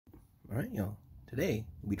Alright, y'all. Today,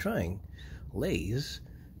 we'll be trying Lay's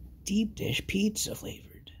Deep Dish Pizza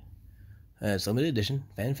flavored. It's limited edition,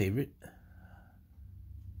 fan favorite.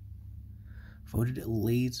 Voted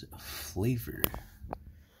Lay's flavor.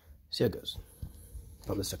 See how it goes.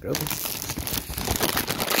 Pop this sucker open.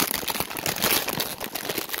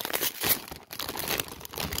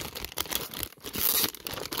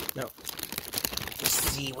 Now,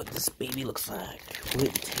 let's see what this baby looks like. Will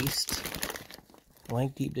it taste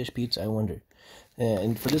like deep dish pizza, I wonder?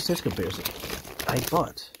 And for this taste comparison, I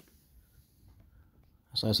thought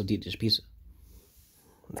I saw some deep dish pizza.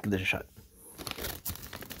 Let's give this a shot.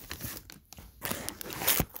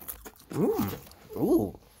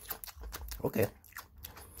 Ooh. Okay.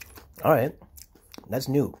 Alright. That's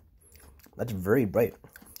new. That's very bright.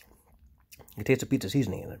 You taste the pizza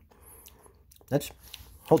seasoning in it.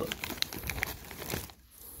 Hold on.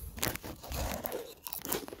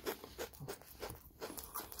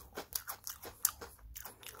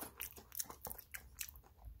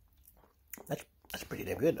 That's pretty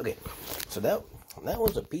damn good. Okay, so that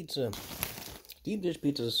was a pizza, deep dish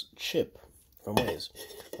pizza's chip from Lay's.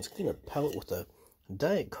 Let's clean our palate with a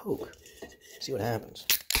Diet Coke. See what happens.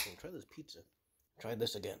 We'll try this pizza. Try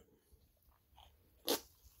this again.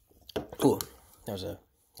 Cool. That was a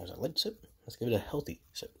light sip. Let's give it a healthy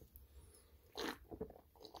sip.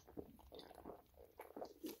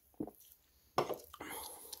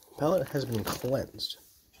 Palate has been cleansed.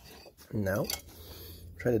 Now,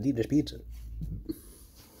 try the deep dish pizza.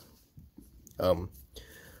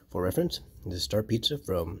 For reference, this is Star Pizza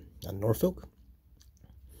from Norfolk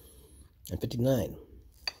and 59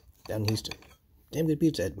 down in Houston. Damn good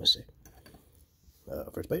pizza, I must say.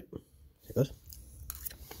 First bite. Here it goes.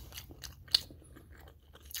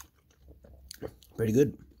 Pretty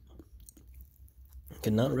good.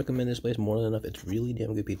 Cannot recommend this place more than enough. It's really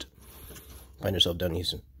damn good pizza. Find yourself down in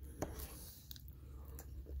Houston.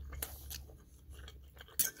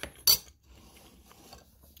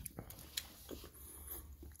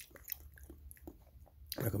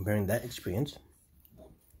 Now comparing that experience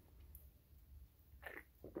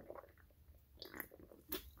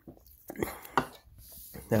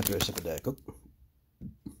after a sip of Diet Coke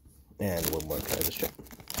and one more try this chip.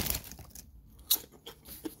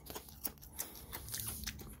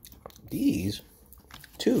 These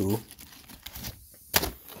two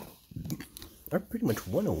are pretty much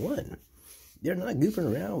 101. They're not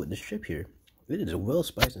goofing around with this chip here. It is well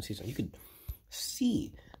spiced and seasoned. You could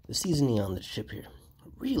see the seasoning on the chip here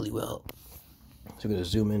really well. So I'm going to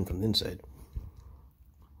zoom in from the inside.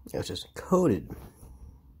 It's just coated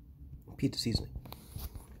pizza seasoning.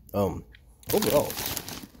 Overall,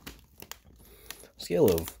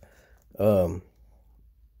 scale of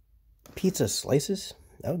pizza slices,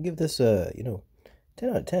 I would give this 10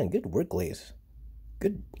 out of 10. Good work, Lay's.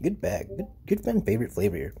 Good bag. Good fan favorite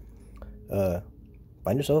flavor here.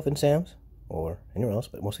 Find yourself in Sam's or anywhere else,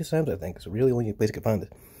 but mostly Sam's, I think. It's really the only place you can find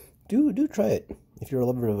this. Do try it if you're a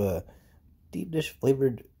lover of deep dish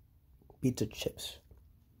flavored pizza chips.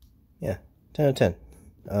 Yeah, 10 out of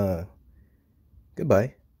 10.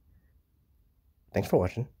 Goodbye. Thanks for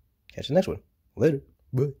watching. Catch you next one. Later.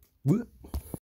 Bye.